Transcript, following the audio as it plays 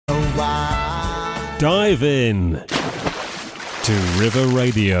Dive in to River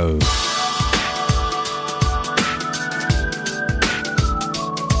Radio.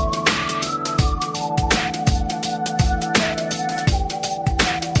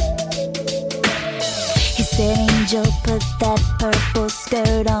 He said, Angel, put that purple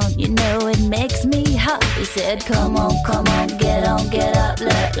skirt on. You know it makes me hot. He said, come on, get up,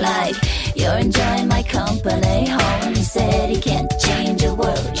 look like you're enjoying my company. Home, he said, he can't change the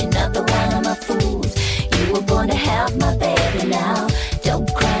world. You're not the one of my fools. You were born to have my baby now. Don't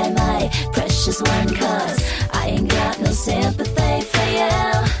cry, my precious one, cause I ain't got no sympathy for you.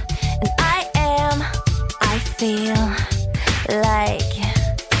 And I feel like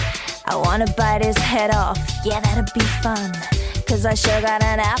I wanna bite his head off. Yeah, that'd be fun, cause I sure got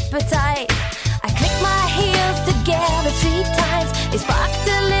an appetite. I clicked my heels together 3 times. They sparked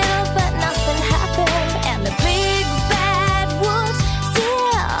a little, but nothing happened. And the big bad wolf's still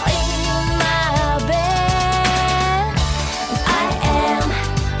in my bed. And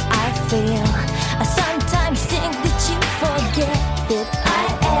I feel, I sometimes think that you forget that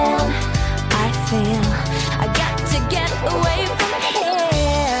I feel, I got to get away from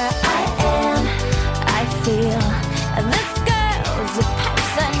here. I feel, this girl's a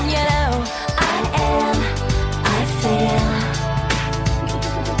person, you know. I feel.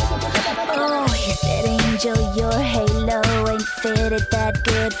 Oh, he said, Angel, your halo ain't fitted that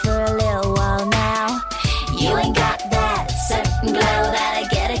good for a little while now. You ain't got that certain glow that I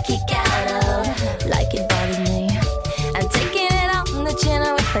get a kick out of. Like it bothers me. I'm taking it out on the chin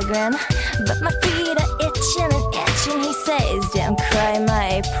with a grin, but my feet are itching and itching. He says, don't cry,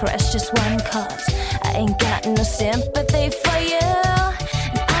 my precious one, cause I ain't got no sympathy for you.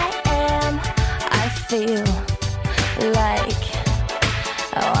 And I feel like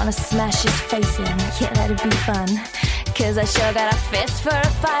I wanna smash his face in. Yeah, that'd be fun, cause I sure got a fist for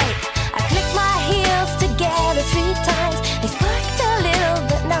a fight. I clicked my heels together 3 times. They sparked a little,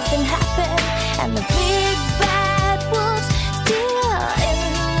 but nothing happened. And the big bad wolf's still in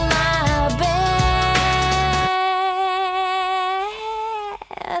my bed.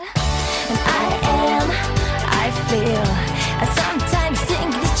 And I feel, I sometimes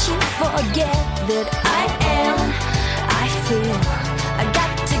think that you forget that I feel, I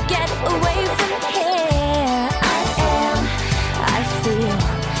got to get away from here. I feel,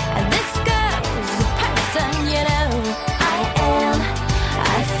 and this girl's a person, you know.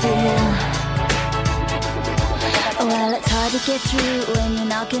 I feel. Well, it's hard to get through when you're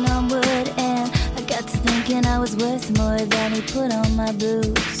knocking on wood, and I got to thinking I was worth more than he put on my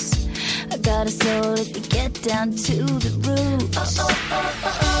boots. I got a soul if you get down to the roots.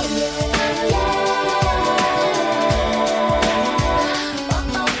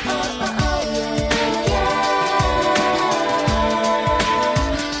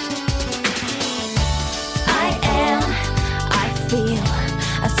 I feel,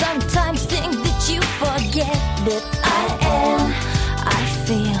 I sometimes think that you forget that I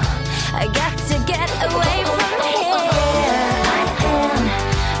feel, I got to get away from here.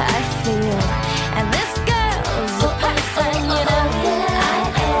 I feel, and this girl's a person, you know.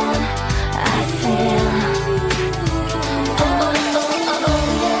 I feel.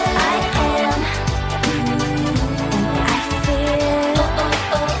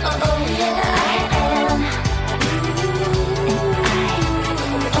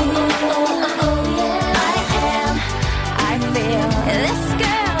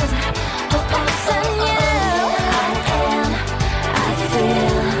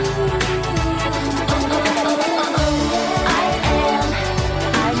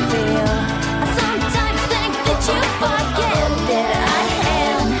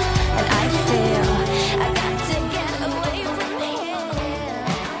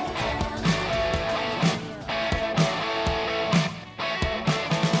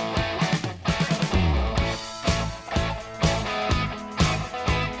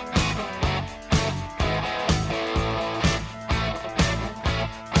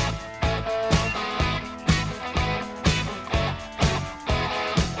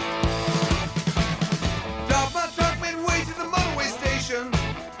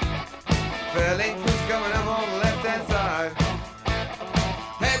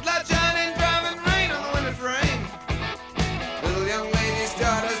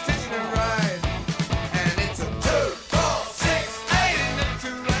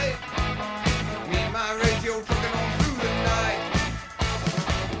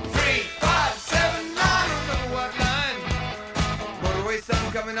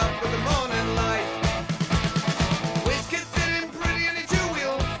 Coming up with the morning light. Whiskey sitting pretty in a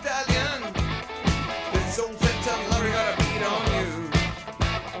 2-wheel stallion. This old set lorry got a beat on you.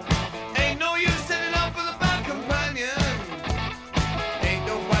 Ain't no use sitting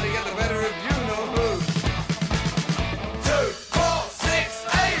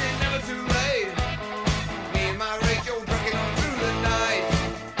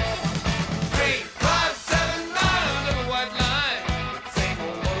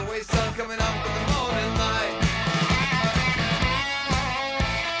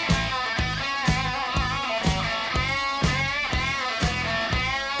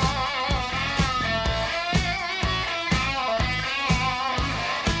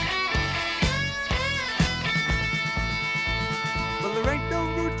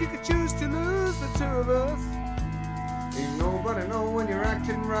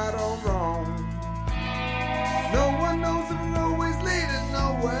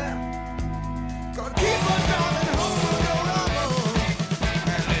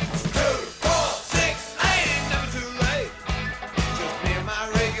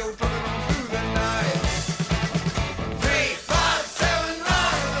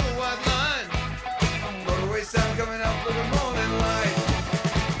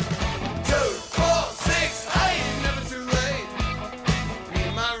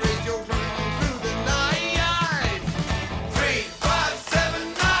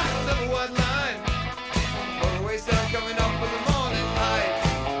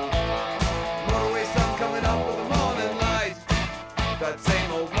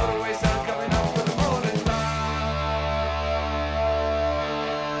same old motorway sound coming up with the morning light.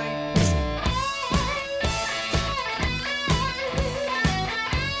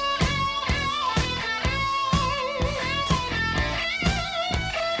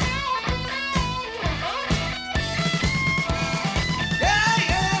 Yeah,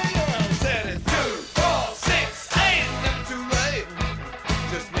 yeah, yeah. Said it's 2, 4, 6, ain't never too late.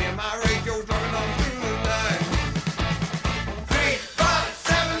 Just me and my radio drumming on through the night. 3, 5,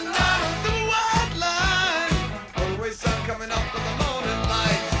 7, 9, the white line. Always sun coming up with the morning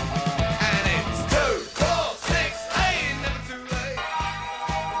light. And it's 2, 4, 6, ain't never too late.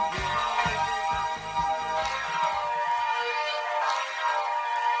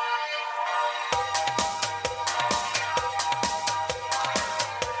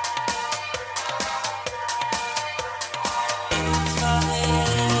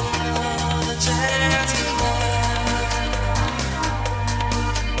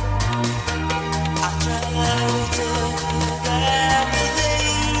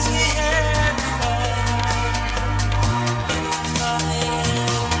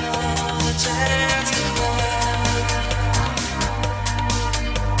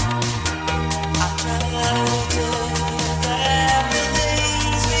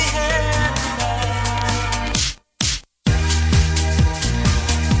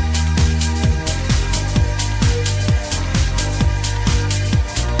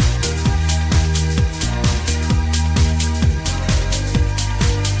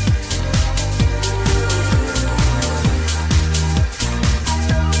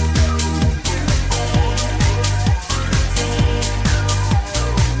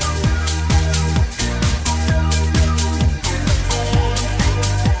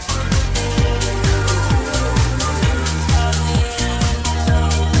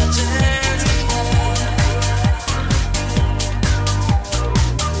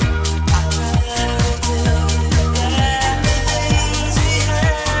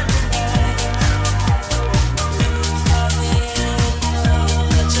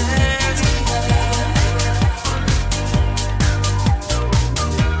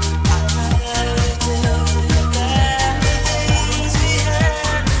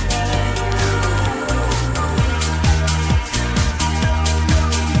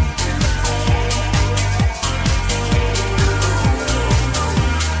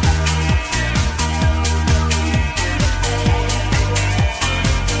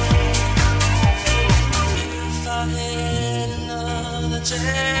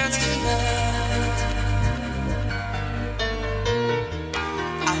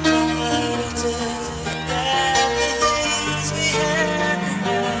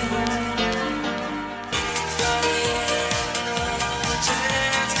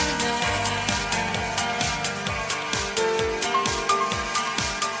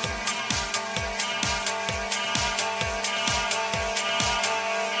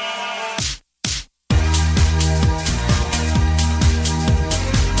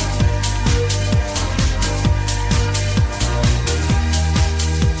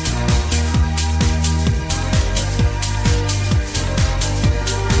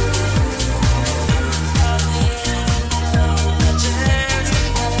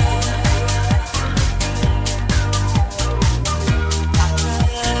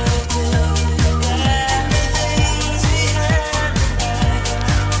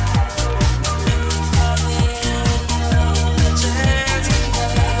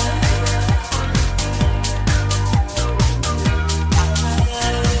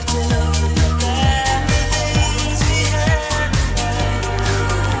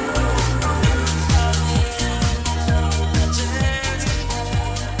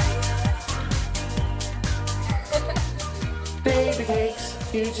 Baby cakes,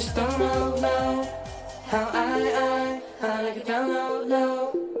 you just don't know how I like it down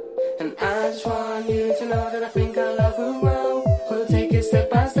low. And I just want you to know that I think our love will grow. We'll take it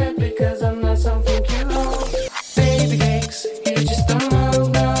step by step because I'm not something you own. Baby cakes, you just don't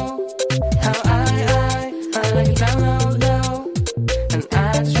know how I like it down low. And I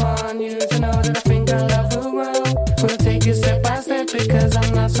just want you to know that I think our love will grow. We'll take it step by step because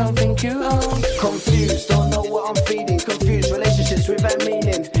I'm not something you own. Confused, don't know what I'm feeling. Confused relationships without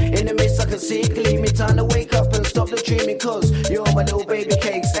meaning. In the midst I can see it gleaming. Time to wake up and stop the dreaming. Cause you're my little baby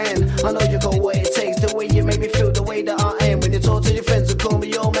cakes. And I know you got what it takes. The way you make me feel, the way that I am. When you talk to your friends and call me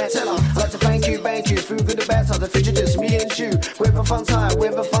your man. Tell her, I'd like to thank you. Through good and bad times, the future just me and you. Whether fun's high,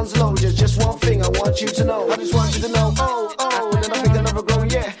 whether fun's low. Just one thing I want you to know. I just want you to know, oh, then I think I'll never grow,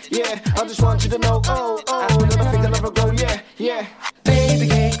 yeah. I just want you to know, oh, then I think I'll never grow, yeah. Baby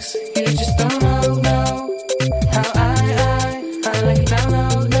cakes, you just don't know how I like it down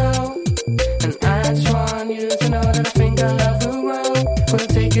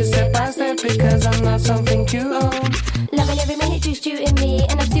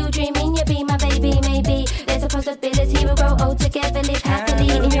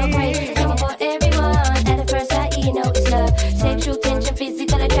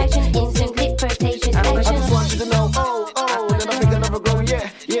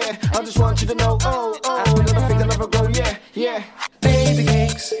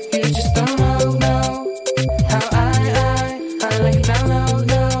you just don't know how I like it down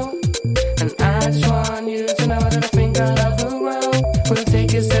low. And I just want you to know that I think our love will grow. We'll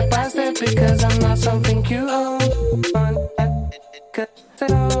take it step by step because I'm not something you own. No, I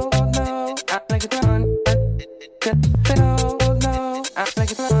like it down. No, I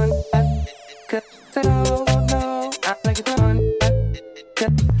like it down. No, I like it down.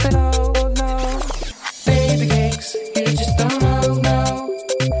 No, baby cakes, you just don't know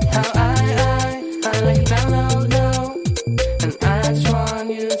how I like it down low. And I just want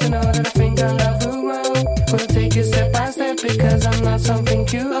you to know that I think our love will grow. We'll take it step by step because I'm not something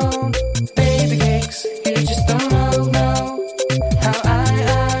you own. Baby cakes, you just don't know how I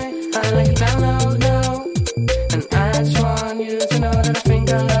like it down low. And I just want you to know that I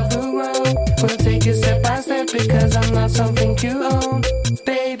think our love will grow. We'll take it step by step because I'm not something you own.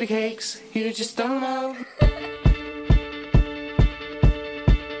 Baby cakes, you just don't know.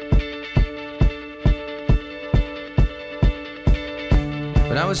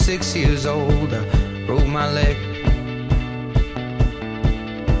 When I was 6 years old, I broke my leg.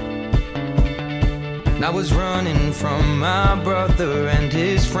 And I was running from my brother and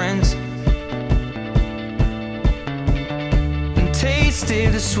his friends, and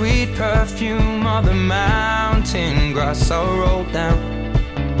tasted the sweet perfume of the mountain grass I rolled down.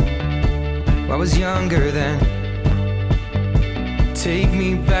 I was younger then. Take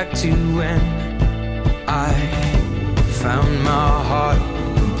me back to when I found my heart,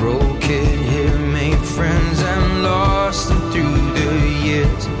 broke it here, made friends and lost them through the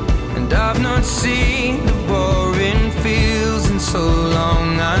years. And I've not seen the boring fields in so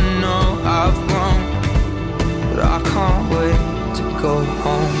long. I know I've grown, but I can't wait to go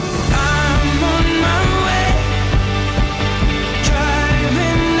home. I'm on my way,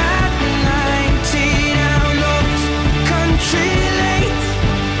 driving at 90 down those country lanes,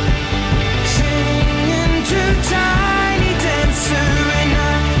 singing to Tiny Dancer, and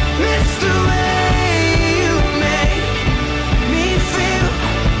I miss the way you make me feel.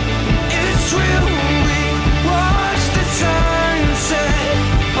 It's real. We watch the sunset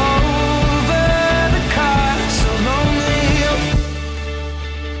over the castle on the hill.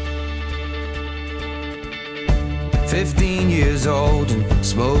 15 years old and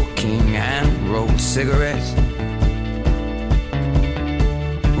smoking hand-rolled cigarettes,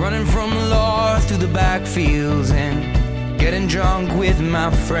 running from the law through the backfields and getting drunk with my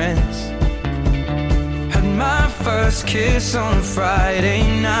friends. Had my first kiss on a Friday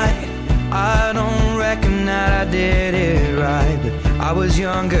night. I don't reckon that I did it right, but I was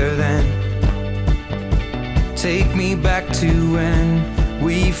younger then. Take me back to when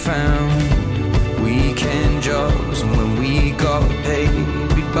we found weekend jobs, and when we got paid,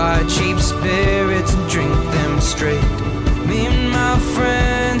 we'd buy cheap spirits and drink them straight. Me and my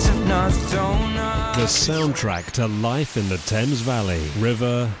friends have not thrown up. The soundtrack to life in the Thames Valley.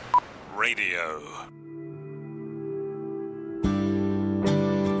 River Radio.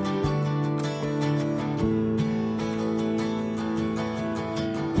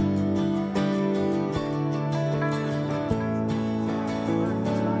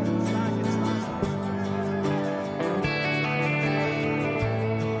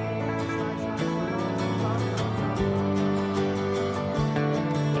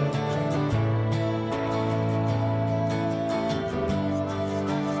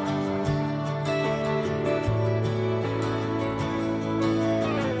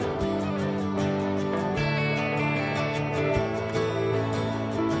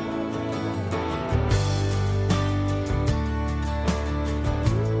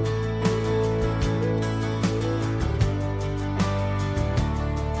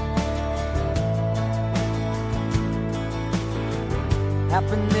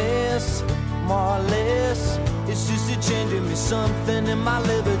 Happiness, more or less, it's just a changing me something in my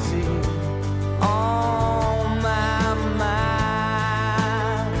liberty on my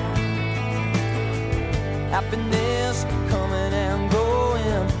mind. Happiness coming and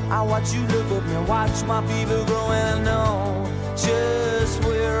going. I watch you look at me, watch my fever growing. I know just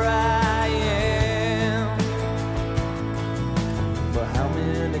where I am, but how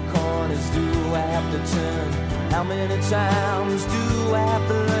many corners do I have to turn? How many times do I have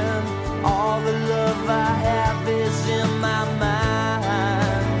to learn? All the love I have is in my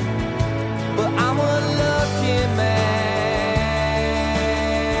mind, but I'm a lucky man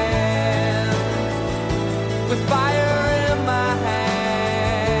with fire in my hands.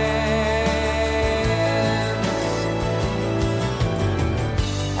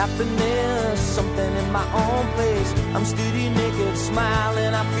 Happiness, something in my own place. I'm steady, naked,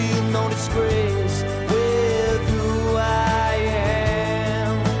 smiling. I feel no disgrace with who I am.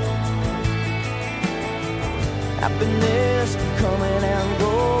 happiness coming and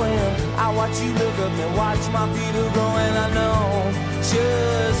going. I watch you look up and watch my feet are growing. I know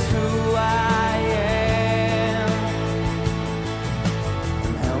just who I am.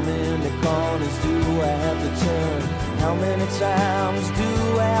 And how many corners do I have to turn? How many times do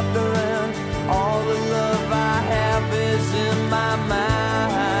I have to learn? All the love I have is in my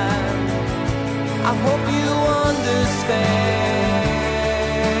mind. I hope you understand.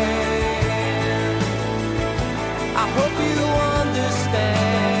 I hope you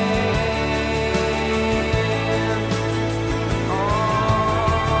understand. Oh,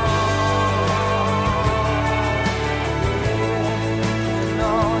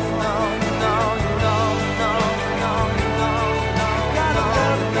 no, no, no, no, no, no, no, no. Gotta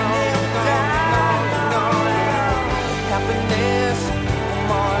love me no. Happiness,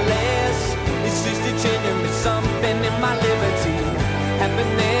 more or less, it's just a changing me something in my liberty.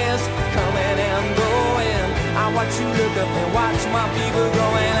 Happiness coming and going. I watch you look up and watch my people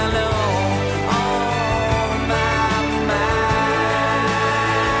growing. I know, oh my, oh my,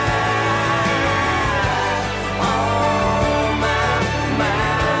 oh my,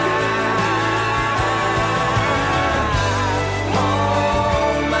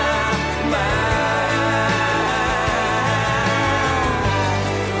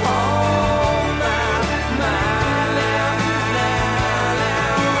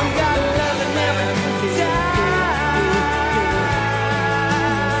 gotta love it never dies.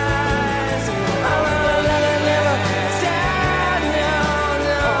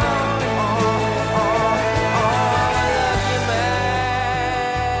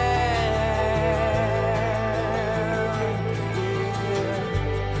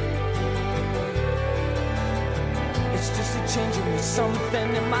 It's just a changing me something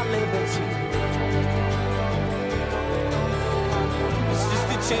in my liberty. It's just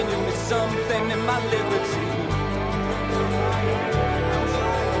a changing me something in my liberty.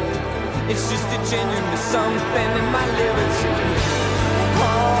 It's just a changing me something in my liberty. Oh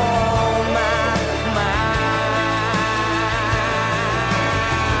my,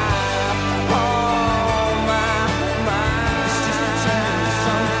 oh my. It's just a changing me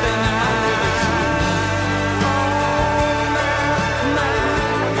something in my liberty.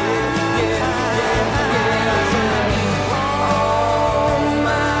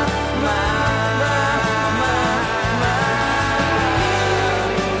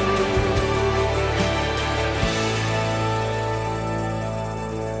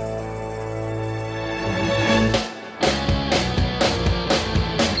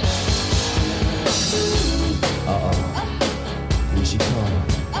 Here she come.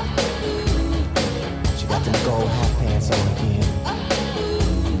 She got them gold hot pants on again.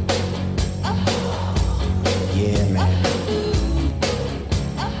 Yeah, man.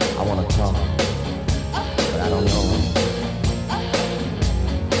 I wanna talk, but I don't know.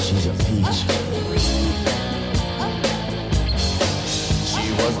 She's a peach. She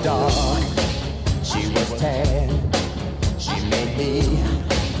was dark. She was tan. She made me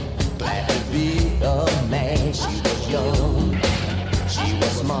glad to be a man. She was young. She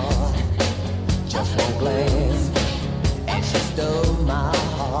was smart, just one glance, and she stole my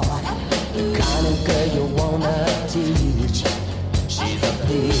heart. The kind of girl you wanna teach. She's a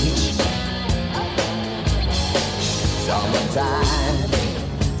peach. Summertime,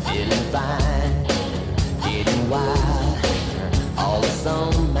 feeling fine, getting wild. All that's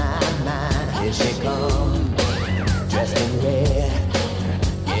on my mind. Here she comes, dressed in red.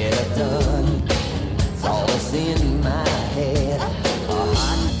 Get her done. It's all that's in my head. Her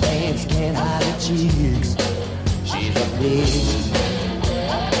hot pants can't hide her cheeks. She's a peach.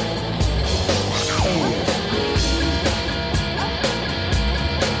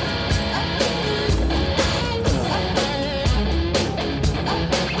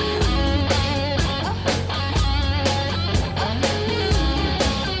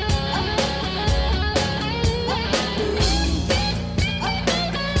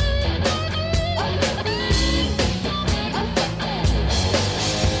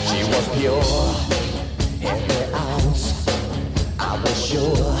 She was pure, every ounce. I was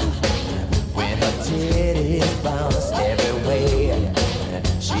sure when her titties bounced every way.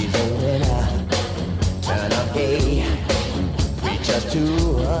 She's a winner, turn up gay, preacher to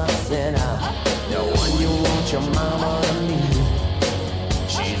a sinner. The one you want your mama to meet.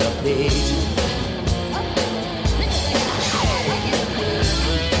 She's a peach.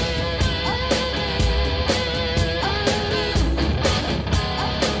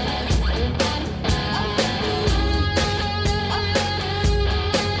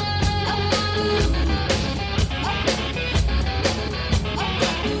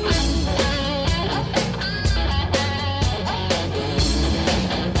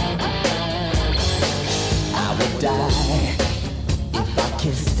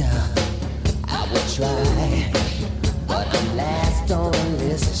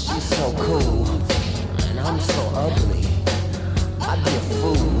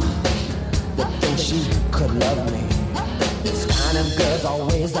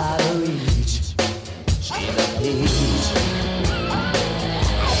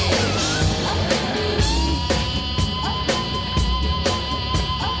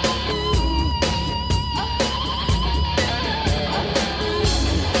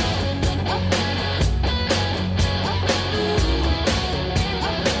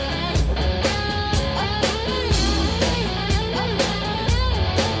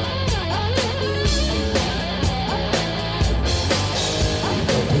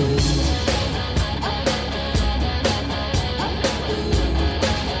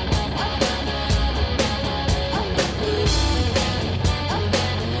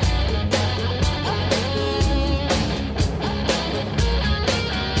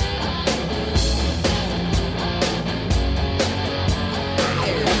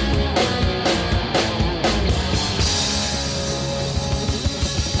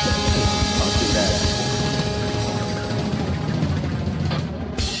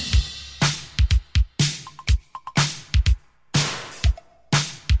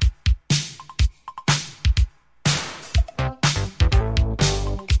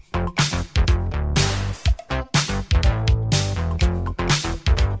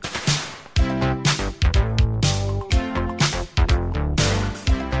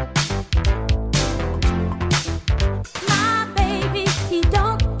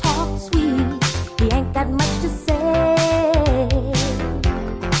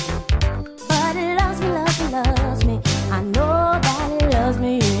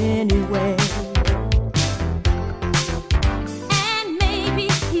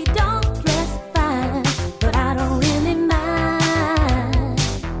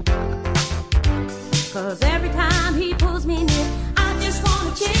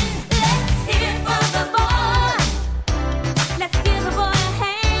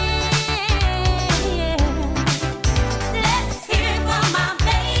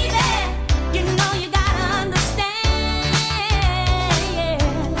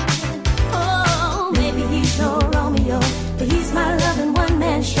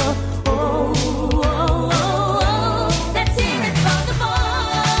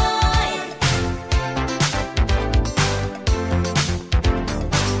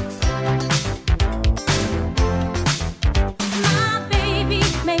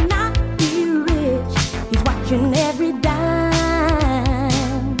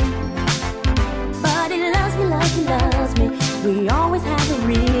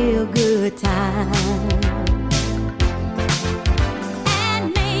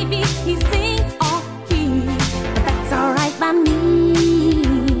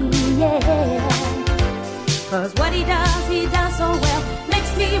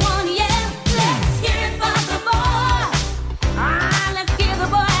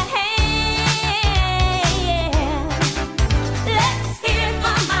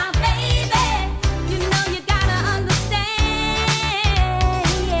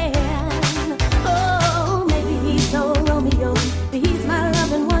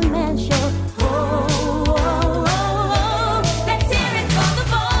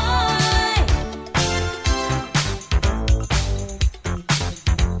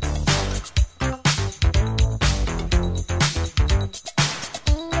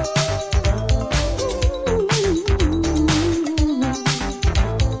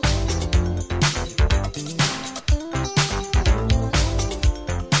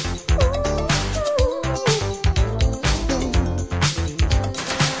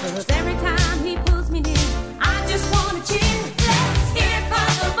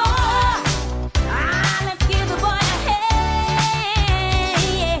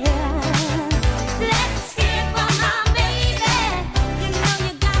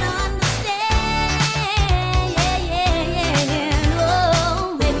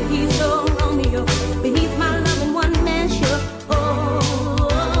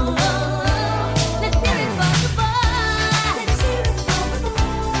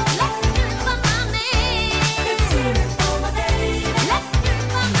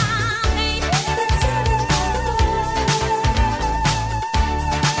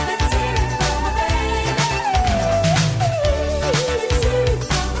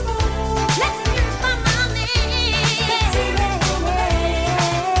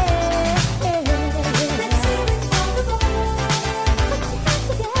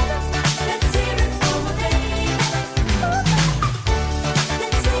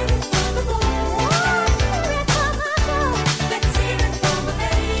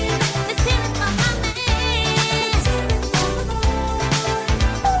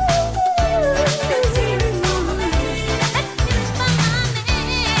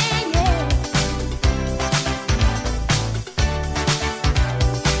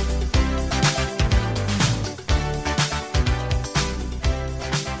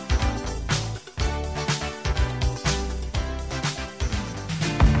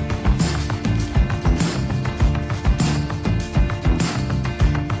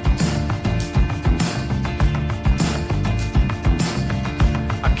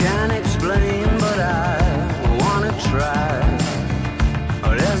 I can't explain, but I wanna try.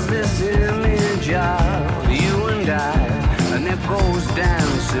 There's this image of you and I, and it goes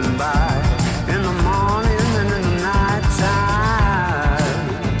dancing by in the morning and in the night time.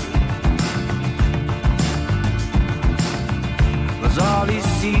 There's all these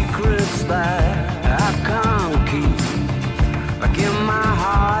secrets that I can't keep. Like in my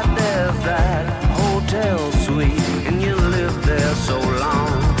heart there's that hotel suite, and you lived there so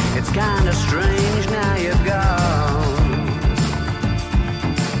long. It's kinda strange now you're gone.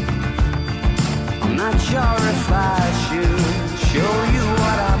 I'm not sure if I should show you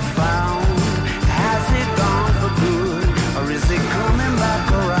what I found. Has it gone for good, or is it coming back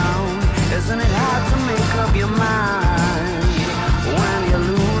around? Isn't it hard to make up your mind when you're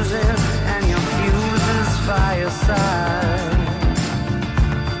losing and your fuse is fireside?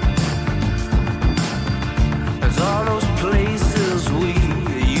 There's all those places we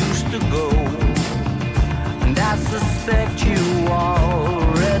used to go, and I suspect you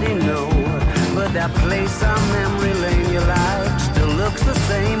already know. But that place on memory lane you like still looks the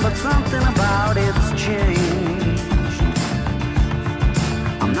same, but something about it's changed.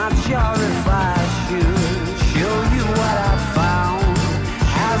 I'm not sure if I should show you what I found.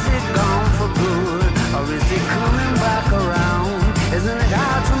 Has it gone for good, or is it coming back around? Isn't it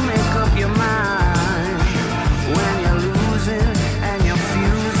hard to make up your mind when you're losing and your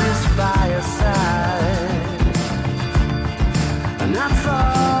fuse is fireside? And I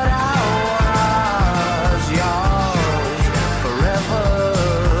thought I was yours forever,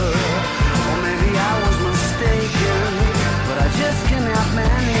 or maybe I was mistaken, but I just cannot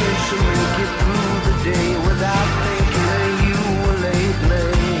manage to make it through the day without thinking of you lately.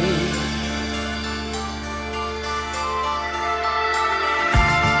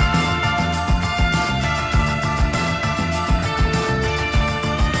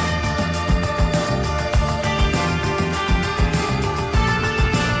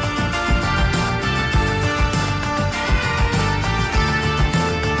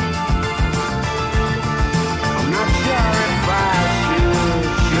 I'm not sure if I should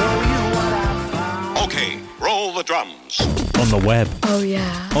show you what I found. Okay, roll the drums. On the web, Oh,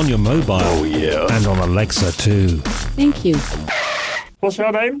 yeah. on your mobile, and on Alexa too. Thank you. What's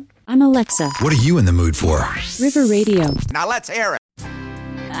your name? I'm Alexa. What are you in the mood for? River Radio. Now let's hear it.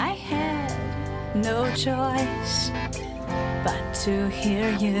 I had no choice but to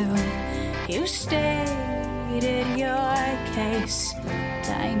hear you. You stated your case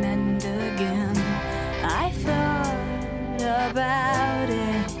time and again. I thought about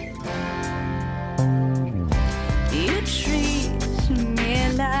it. You treat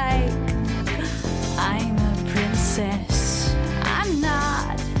me like I'm a princess. I'm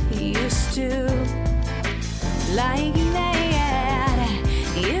not used to like that.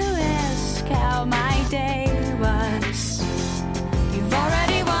 You ask how my day was. You've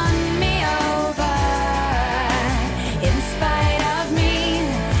already won me over in spite of me.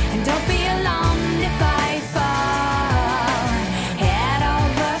 And don't be alarmed if I fall head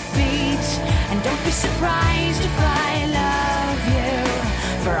over feet. And don't be surprised if I love you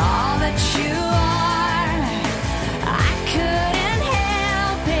for all that you are. I couldn't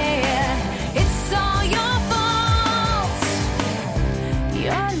help it. It's all your fault.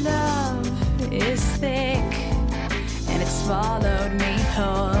 Your love is thick and it's swallowed me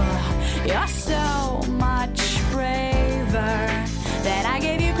whole. You're so much braver than I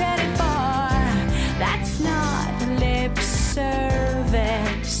gave you credit for. That's not lip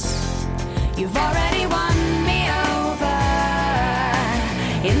service. You've already won me over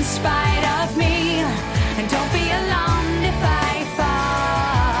in spite of me. And don't be alarmed if I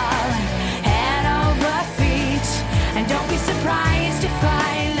fall head over feet. And don't be surprised if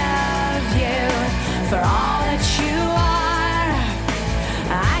I love you for all that you are.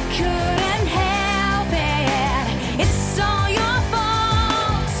 I couldn't help it. It's all your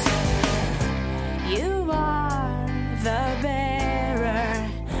fault. You are the bearer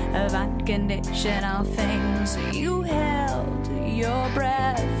of unconditional things. You held your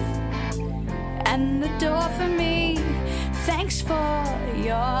breath and the door for me. Thanks for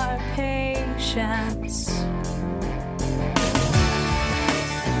your patience.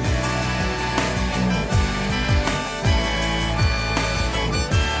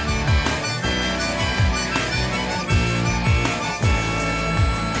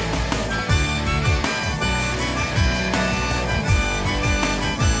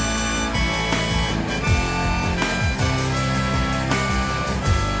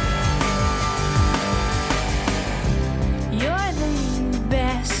 You're the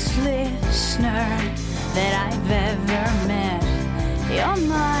best listener that I've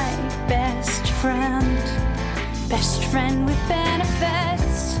friend, best friend with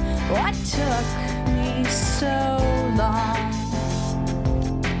benefits. What took me so long?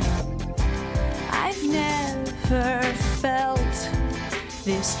 I've never felt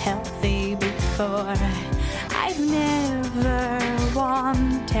this healthy before. I've never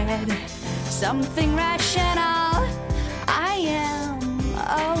wanted something rational. I am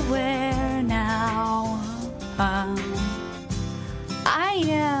aware now. I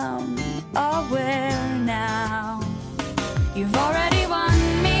am aware now. You've already won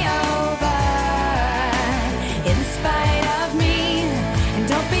me over in spite of me, and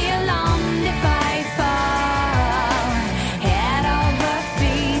don't be alarmed if I fall head over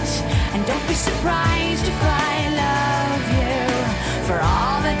feet, and don't be surprised if I love you for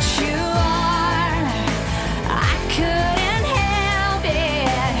all that you are. I couldn't help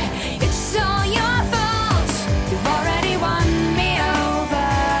it, it's all your fault. You've already won me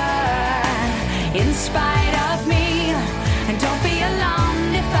over in spite of me, and don't be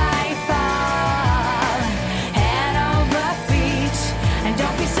alarmed if I fall head over feet, and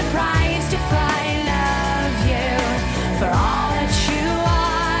don't be surprised if I love you for all that you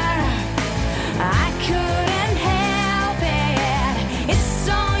are. I couldn't help it, it's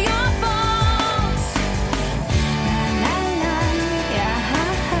all your fault. La, la, yeah,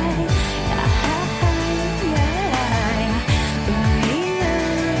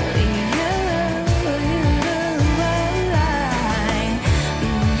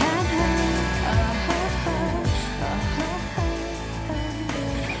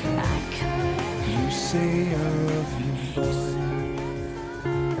 You say I love you, boy,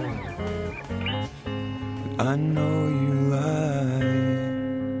 but I know you lie.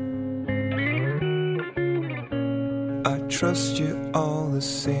 I trust you all the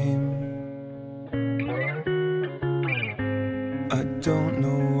same. I don't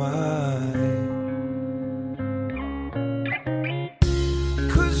know why.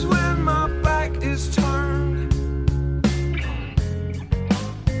 'Cause when my back is turned,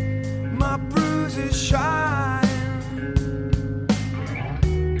 my bruises shine.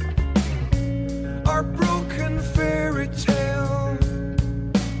 Our broken fairy tale,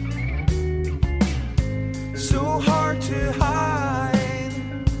 so hard to hide.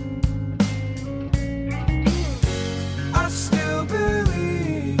 I still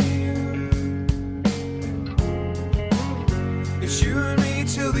believe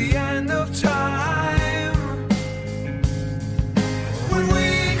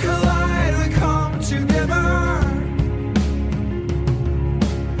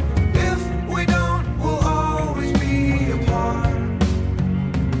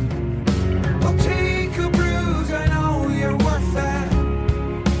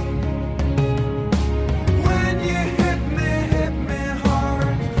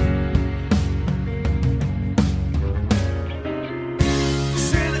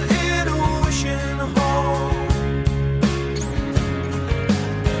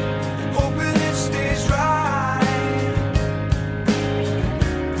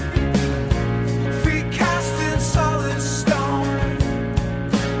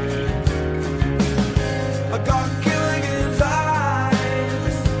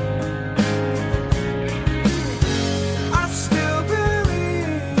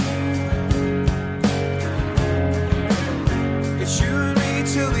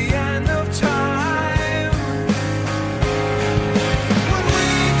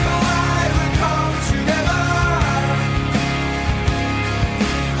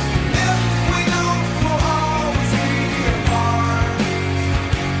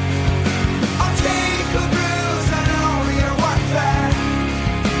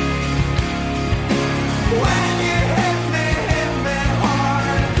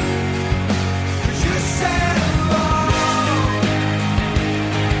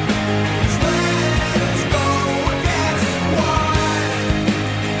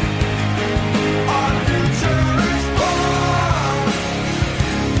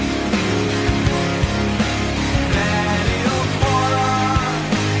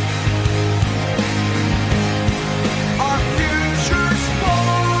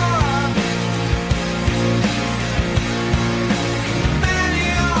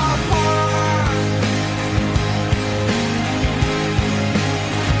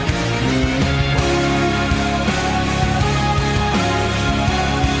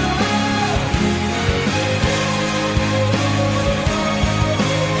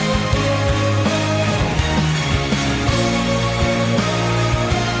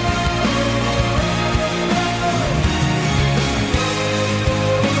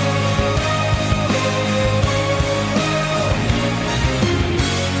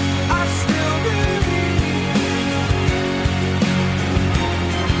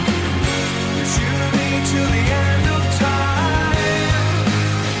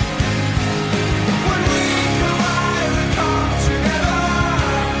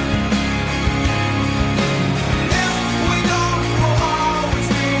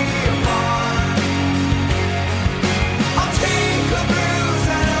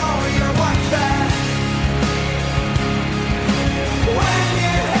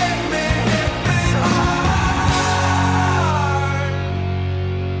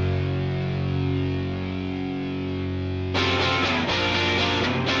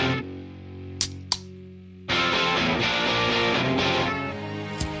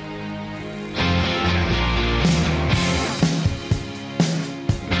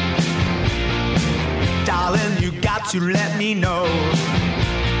to let me know.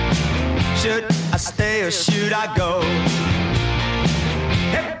 Should I stay or should I go?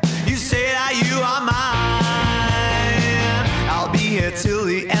 Hey, you say that you are mine. I'll be here till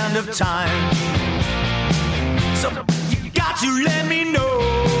the end of time. So you got to let me know.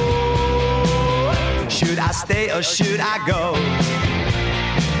 Should I stay or should I go?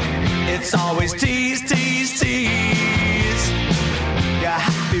 It's always tease, tease, tease. You're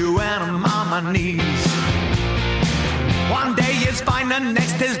happy when I'm on my knees. One day it's fine, the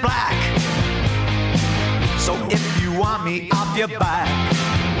next is black. So if you want me off your back,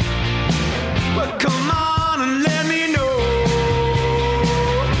 well, come on and let me know.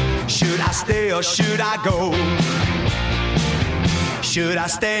 Should I stay or should I go? Should I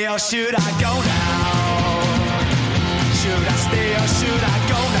stay or should I go now? Should I stay or should I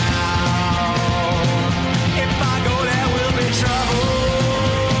go now? If I go there will be trouble.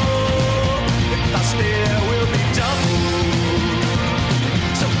 If I stay there will be trouble.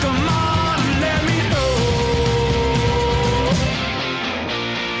 So come on and let me know.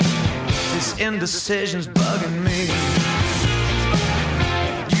 This indecision's bugging me.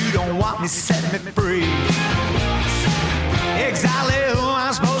 You don't want me, set me free. Exactly who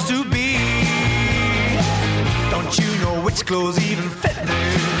I'm supposed to be. Don't you know which clothes even fit me?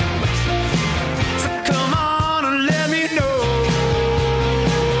 So come on and let me know.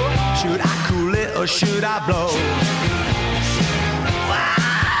 Should I cool it or should I blow?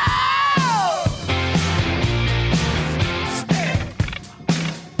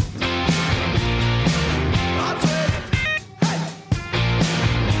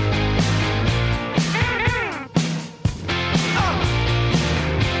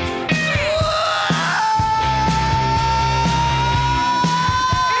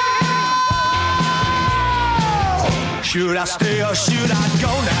 Should I stay or should I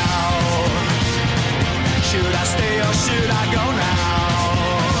go now? Should I stay or should I go now?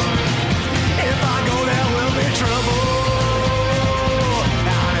 If I go there will be trouble.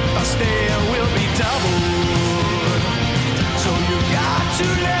 And if I stay it will be double. So you got to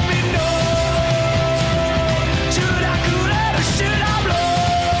let me know. Should I cool it or should I blow?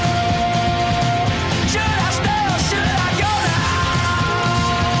 Should I stay or should I go now?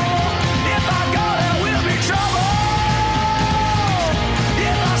 If I go there will be trouble.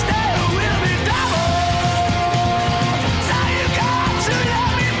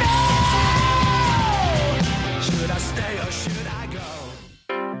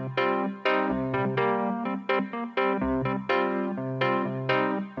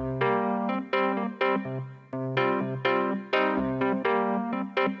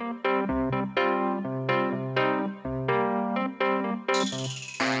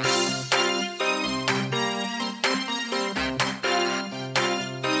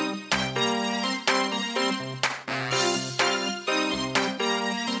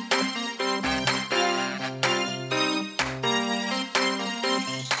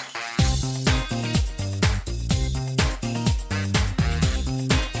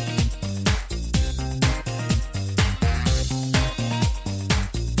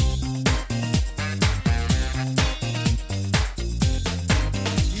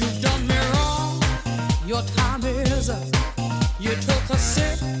 Your time is up. You took a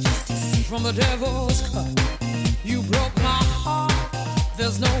sip from the devil's cup. You broke my heart.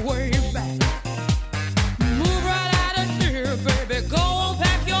 There's no way back. Move right out of here, baby. Go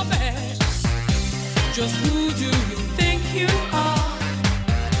pack your bags. Just who do you think you are?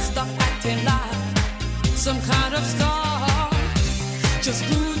 Stop acting like some kind of star. Just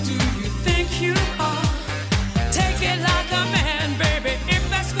who do you think you are? Take it like a man, baby, if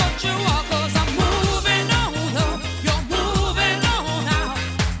that's what you are. 'Cause I'm moving on up. You're moving on out.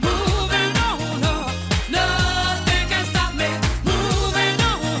 Moving on up. Nothing can stop me. Moving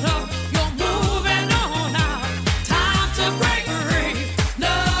on up. You're moving on out. Time to break free.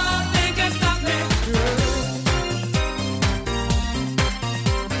 Nothing can stop me.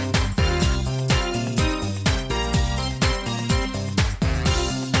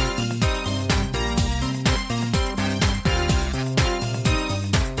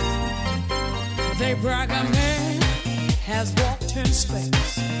 They brag a man has walked in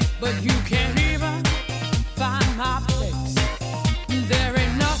space, but you can't even find my place. There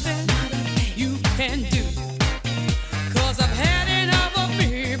ain't nothing you can do, 'cause I've had enough of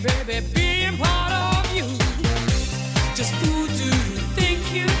me, baby, being part of you. Just who do you think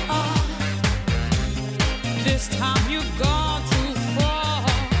you are? This time you've gone too far.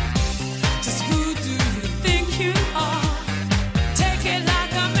 Just who do you think you are? Take it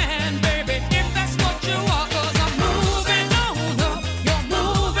like a man, baby, if that's what you are. 'Cause I'm moving on up. You're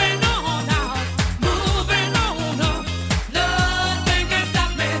moving on out. Moving on up.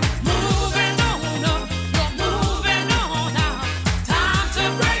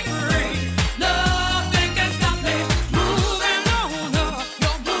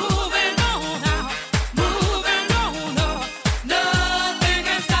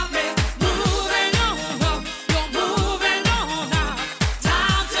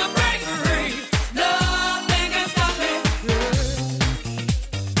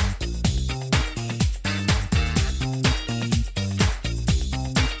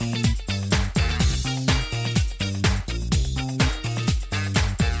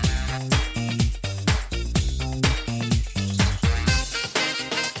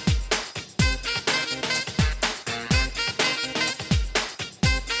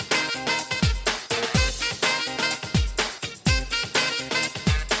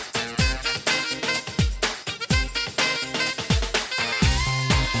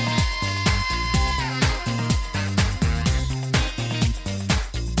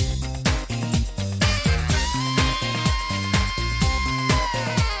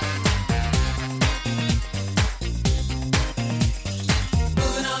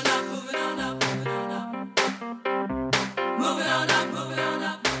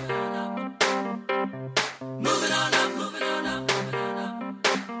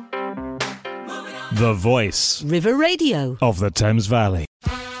 The voice River Radio of the Thames Valley.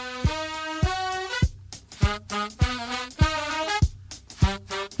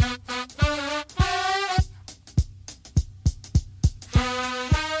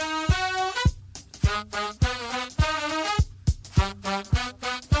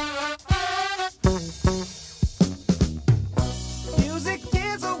 Music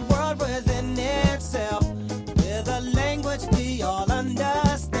is a world within itself, with a language we all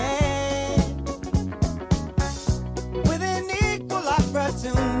understand, with an equal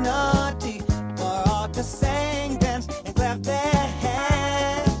opportunity for all to sing, dance, and clap their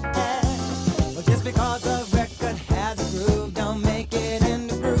hands. Well, just because a record has a groove, don't make it in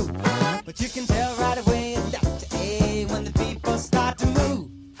the groove. But you can tell right away left to A when the people start to move.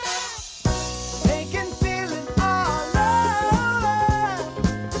 They can feel it all over.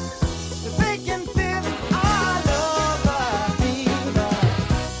 They can feel it all over people.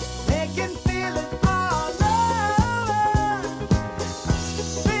 They can feel it all over.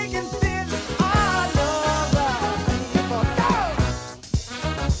 They can feel it all over people. Go!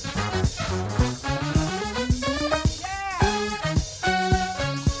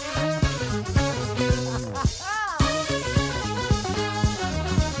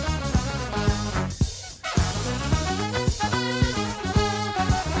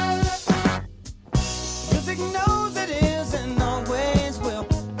 Music knows it is and always will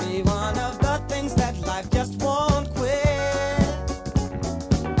be one of the things that life just won't quit.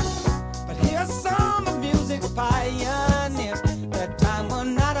 But here's some of music's pioneers that time will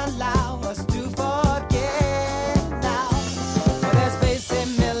not allow us to forget now. Well, there's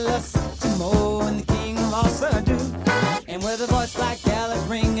Basie Miller, Satchmo, and the King of Osadu. And with a voice like Alice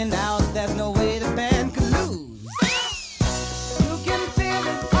ringing out, there's no way the band could lose. You can feel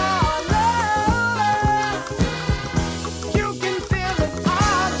it all over. You can feel it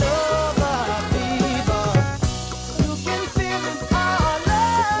all over, people. You can feel it all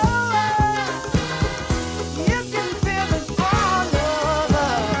over. You can feel it all over,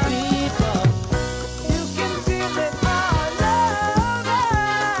 people. You can feel it all over.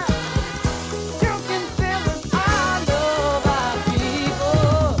 You can feel it all over, people.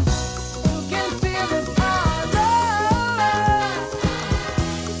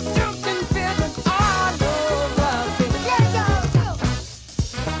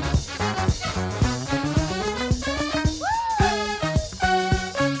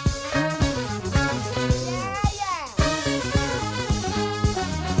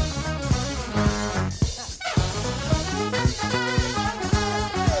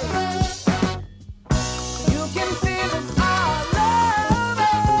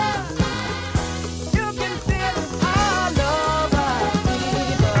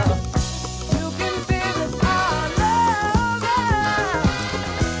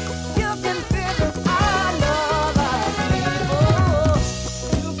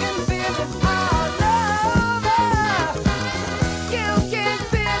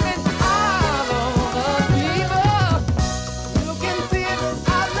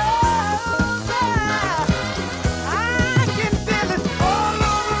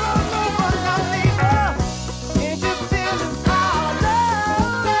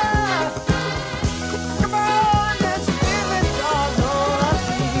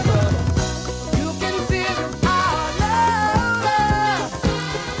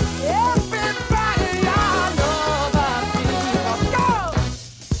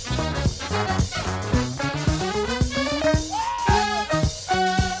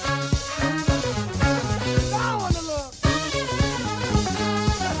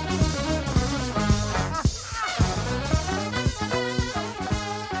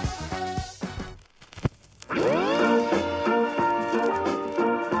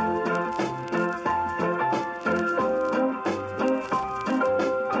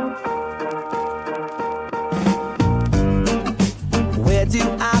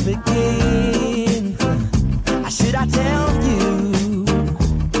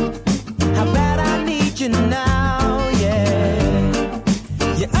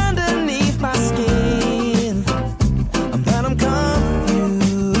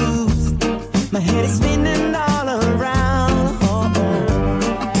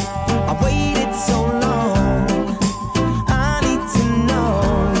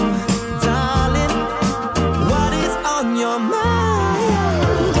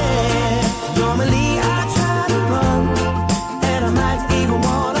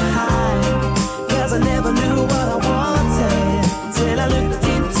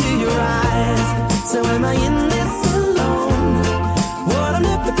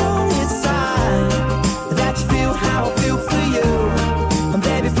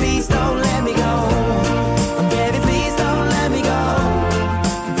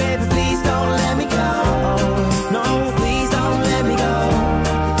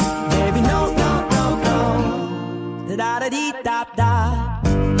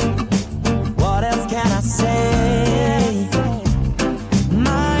 I say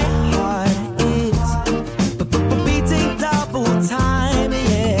my heart is beating double time,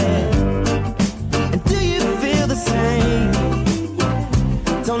 yeah. And do you feel the same?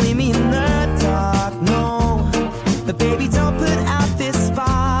 Don't leave me in the dark, no. But baby, don't put out this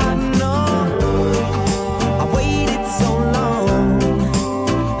spark, no. I waited so long,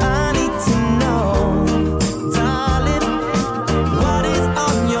 I need to know, darling, what is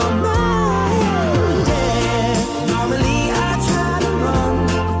on your mind, yeah. Normally I try to run,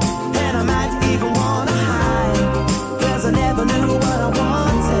 and I might even wanna hide, 'cause I never knew what I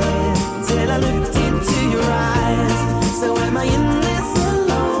wanted, till I looked into your eyes. So am I in this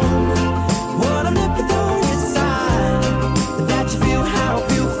alone? What I'm looking for is sign that you feel how I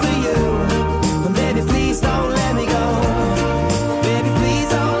feel for you. But baby, please don't let me go. Baby, please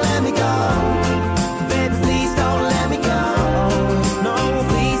don't let me go. Baby, please don't let me go. No,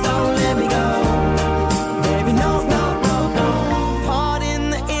 please don't let me go. Baby, no, no, no, no. Pardon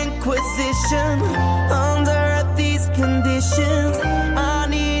the Inquisition. Under these conditions, I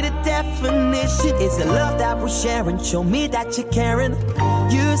need a definition. Is it love that we're sharing? Show me that you're caring.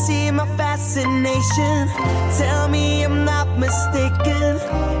 You see my fascination. Tell me I'm not mistaken.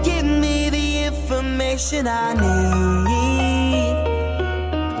 Give me the information I need.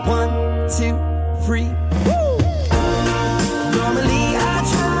 1, 2, 3. Woo! Normally I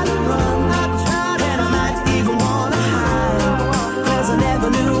try to run, and I might even wanna hide, 'cause I never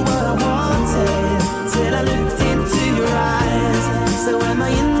knew what I wanted, till I looked into your eyes. So am I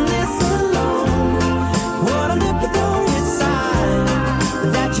in this alone? What I'm looking for is sign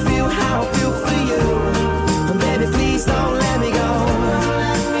that you feel how I feel for you. And baby, please don't let me go.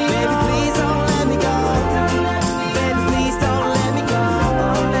 Baby, please don't let me go. Baby, please don't let me go.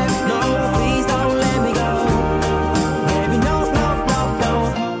 No, please don't let me go. Baby, no, no, no, no.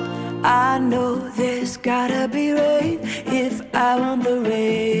 I know there's gotta be rain if I want the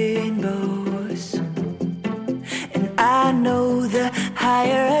rainbows. And I know the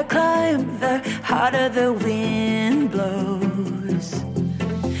higher I climb, the harder the wind blows.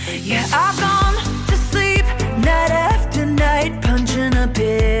 Yeah, I've gone to sleep night after night, punching a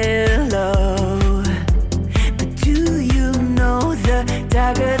pillow. But do you know the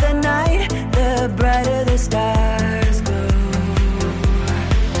darker the night, the brighter the stars glow?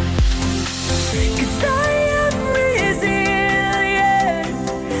 'Cause I am resilient,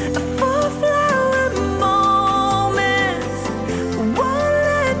 a full flower moment. Won't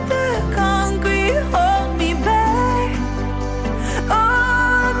let the concrete hold me back.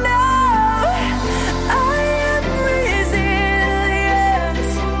 Oh no.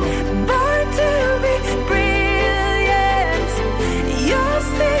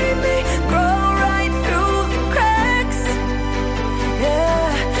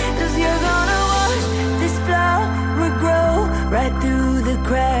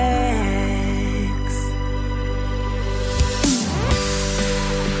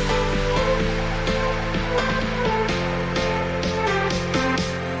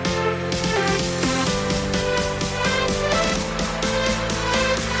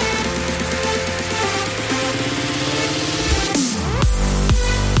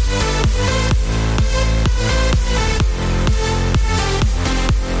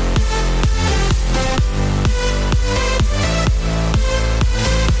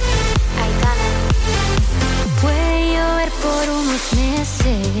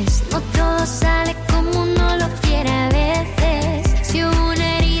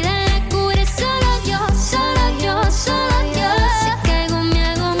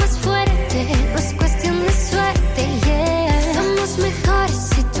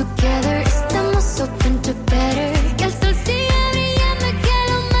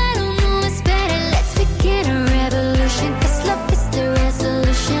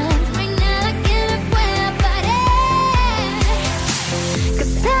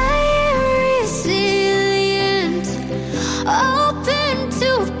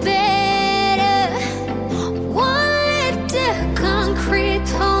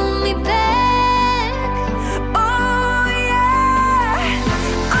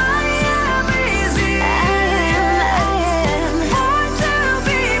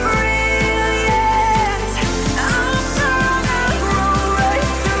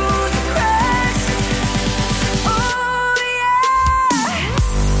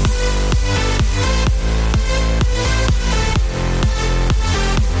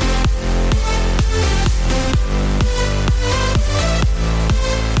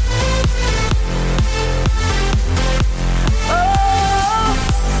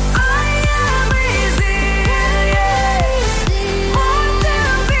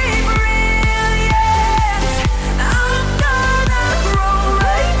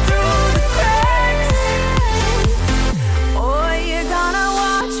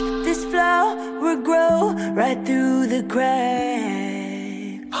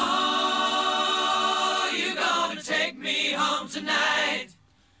 tonight.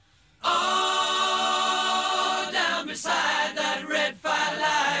 Oh, down beside that red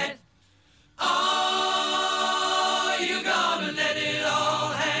firelight. Oh, you're gonna let it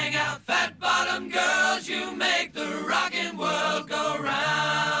all hang out. Fat bottom girls, you make the rockin' world go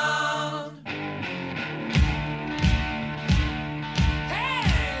round.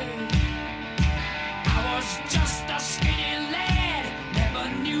 Hey, I was just a skinny lad, never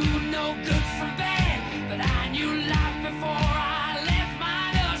knew no good from bad, but I knew life before I left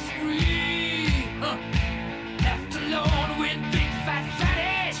my nursery. Left alone with big fat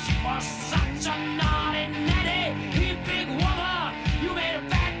fatty, she was such a naughty natty. You big woman, you made a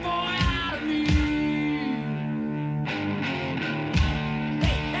bad boy out of me.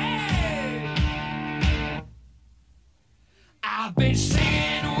 Hey, hey, I've been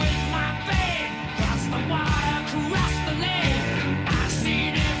singing with my band, cross the wire, across the lane. I've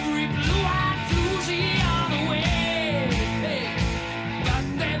seen every blue-eyed floozy on the way. Hey, but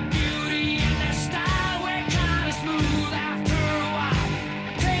their beauty and their style were kind of smooth after a while.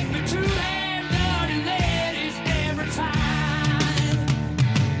 Take me to them dirty ladies every time.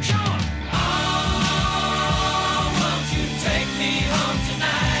 Come on. Oh, won't you take me home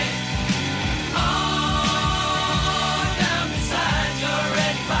tonight? Oh, down beside your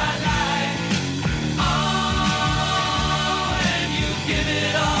red firelight. Oh, and you give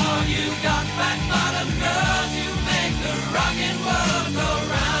it all you got, fat bottom girls, you make the rockin' world go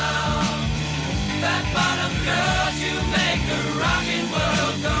round. Fat bottom girls, you make the rockin'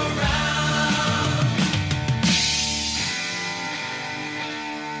 world go round.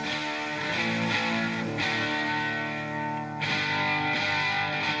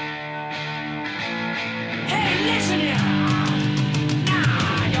 Hey, listen here.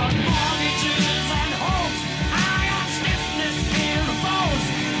 Now, your mortgages and hopes, I got stiffness in the bones.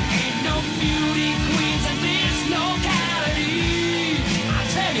 Ain't no beauty queens in this locality. I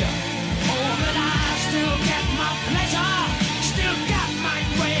tell you, oh, but I still get my pleasure, still got my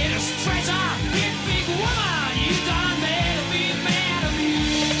greatest treasure. You big woman, you done made me mad of me.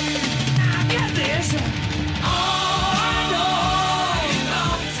 Now get this. Oh, I know you're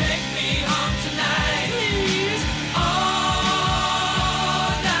gonna take me home tonight. Please. Oh,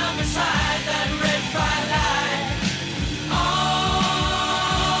 down beside that red firelight.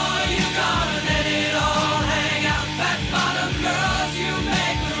 Oh, you're gonna let it all hang out. Fat bottom girls, you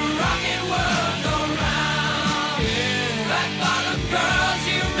make the rockin' world go round. Fat bottom girls,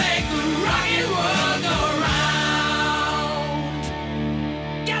 you make the rockin' world go round.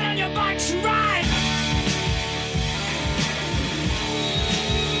 Get on your bikes and ride.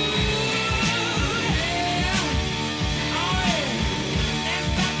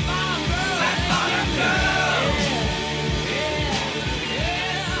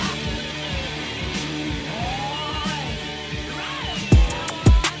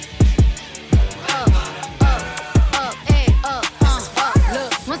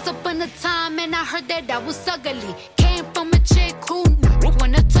 Look, once upon a time, and I heard that I was ugly. Came from a chick who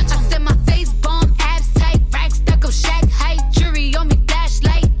wanna touch. I said my face bomb, abs tight, racks that go shack height, jury on me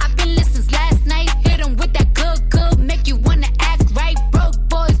flashlight. I've been listening since last night. Hit 'em with that good, make you wanna act right. Broke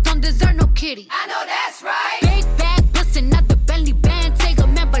boys don't deserve no kitty. I know that's right. Big bag bustin' out the Bentley band, take a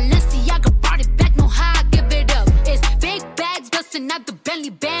man Balenciaga brought it back. Know how I give it up. It's big bags bustin' out the Bentley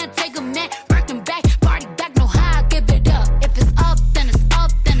band, take a man Birkin back, party back. Know how I give it up. If it's up, then it's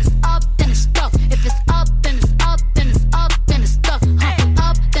up, then it's up, then it's stuck. If it's up, then it's up, then it's up, then it's stuck.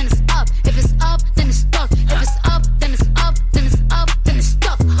 Up, then it's up. If it's up, then it's stuck. If it's up, then it's up, then it's up, then it's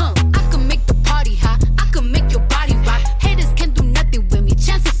stuck. I can make the party hot, I can make your body rock. Haters can do nothing with me,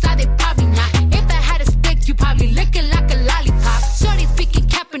 chances are they probably not. If I had a stick, you probably lick it like a lollipop. Shorty speaking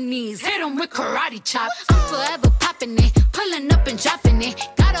Japanese, hit 'em with karate chops. I'm forever popping it.